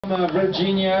From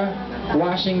Virginia,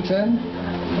 Washington.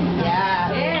 Yeah.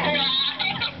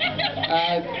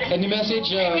 Any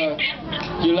message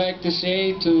you like to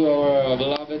say to our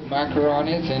beloved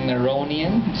macaRonnies and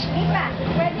arlyn?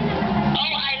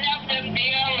 Oh, I love them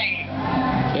dearly.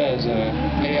 Yes.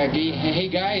 Hey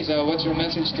guys, what's your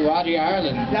message to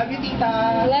arlyn? Love you,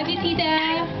 Tita. Love you,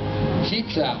 Tita.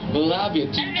 Tita, we love you,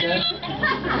 Tita.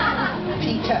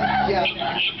 Tita. Yeah.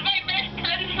 It's my best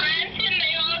friend,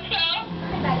 Francine, also.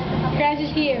 Francis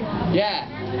is here. Yeah.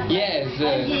 Yes.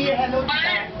 Hi, dear. Hello,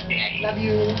 Tita. Love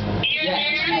you.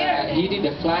 Yeah. He did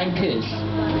a flying kiss.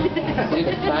 He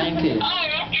did a flying kiss.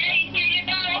 Oh, okay. Here you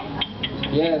go.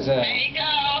 Yes. There you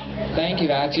go. Thank you,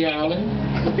 Ate arlyn.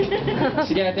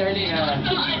 Sige, Ate arlyn.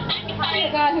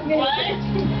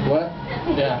 What?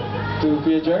 Yeah. To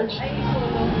Kuya George?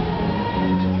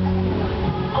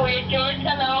 Kuya George,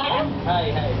 hello. Hi.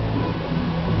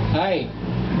 Hi.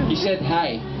 He said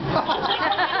hi.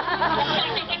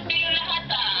 Sagot ko yung lahat,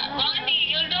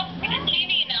 Ronnie, you look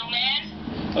skinny now, man.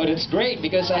 Oh, that's great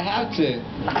because I have to.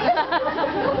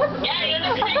 Yeah, you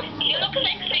look sexy,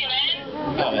 man.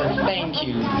 Oh, thank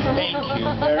you. Thank you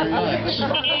very much.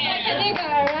 Like a nigga,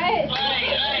 alright?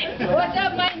 Right. What's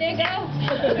up, my nigga?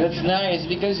 That's nice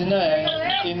because in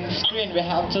screen we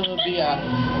have to be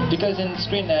because in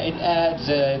screen it adds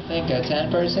I think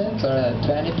 10% or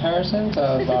 20%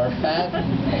 of our fat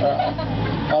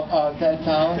of 10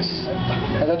 pounds.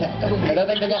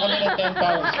 Nadadagdagan kami ng 10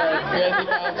 pounds or 20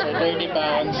 pounds or 30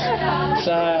 pounds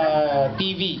sa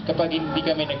TV kapag hindi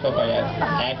kami nagpapayat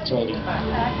actually.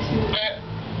 That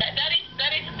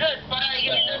is good. But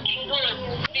you're looking good.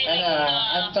 And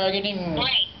I'm targeting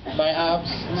great. my abs,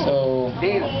 so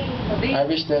I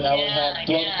wish that I would have 12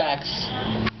 Yeah. packs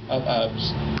of abs.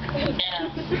 Yeah.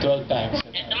 12 packs.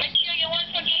 Just make sure you won't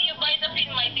forget your vitamin,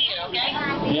 my dear, okay?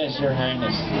 Yes, Your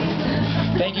Highness.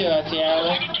 Thank you, Ate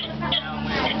arlyn.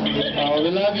 We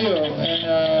love you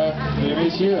and we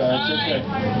miss you. Take care.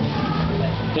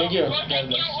 Thank you. Well, God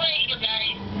thank bless. you, you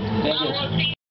guys. Thank you. We'll see